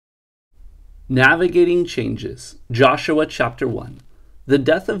Navigating changes. Joshua chapter 1. The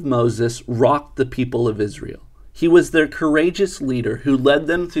death of Moses rocked the people of Israel. He was their courageous leader who led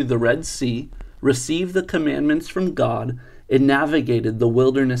them through the Red Sea, received the commandments from God, and navigated the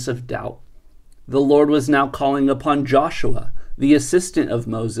wilderness of doubt. The Lord was now calling upon Joshua, the assistant of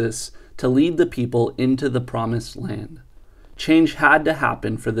Moses, to lead the people into the promised land. Change had to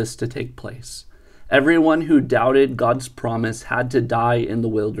happen for this to take place. Everyone who doubted God's promise had to die in the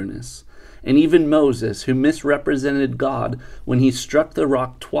wilderness. And even Moses, who misrepresented God when he struck the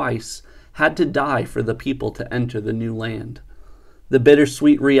rock twice, had to die for the people to enter the new land. The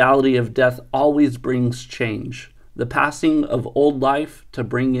bittersweet reality of death always brings change, the passing of old life to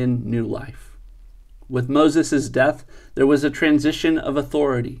bring in new life. With Moses' death, there was a transition of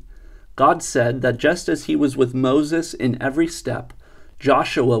authority. God said that just as he was with Moses in every step,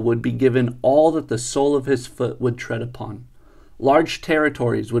 Joshua would be given all that the sole of his foot would tread upon. Large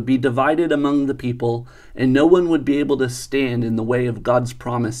territories would be divided among the people, and no one would be able to stand in the way of God's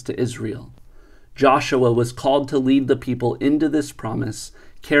promise to Israel. Joshua was called to lead the people into this promise,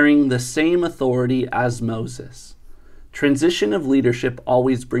 carrying the same authority as Moses. Transition of leadership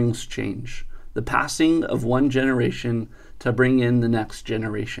always brings change, the passing of one generation to bring in the next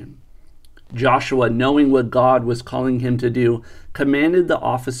generation. Joshua, knowing what God was calling him to do, commanded the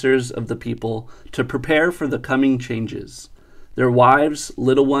officers of the people to prepare for the coming changes. Their wives,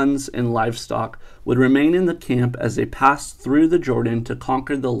 little ones, and livestock would remain in the camp as they passed through the Jordan to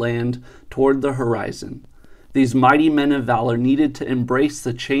conquer the land toward the horizon. These mighty men of valor needed to embrace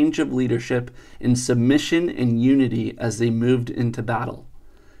the change of leadership in submission and unity as they moved into battle.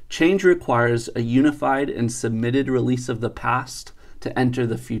 Change requires a unified and submitted release of the past to enter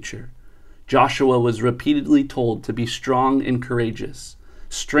the future. Joshua was repeatedly told to be strong and courageous.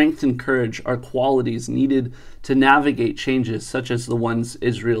 Strength and courage are qualities needed to navigate changes such as the ones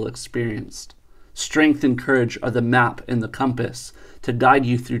Israel experienced. Strength and courage are the map and the compass to guide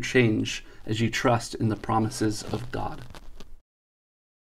you through change as you trust in the promises of God.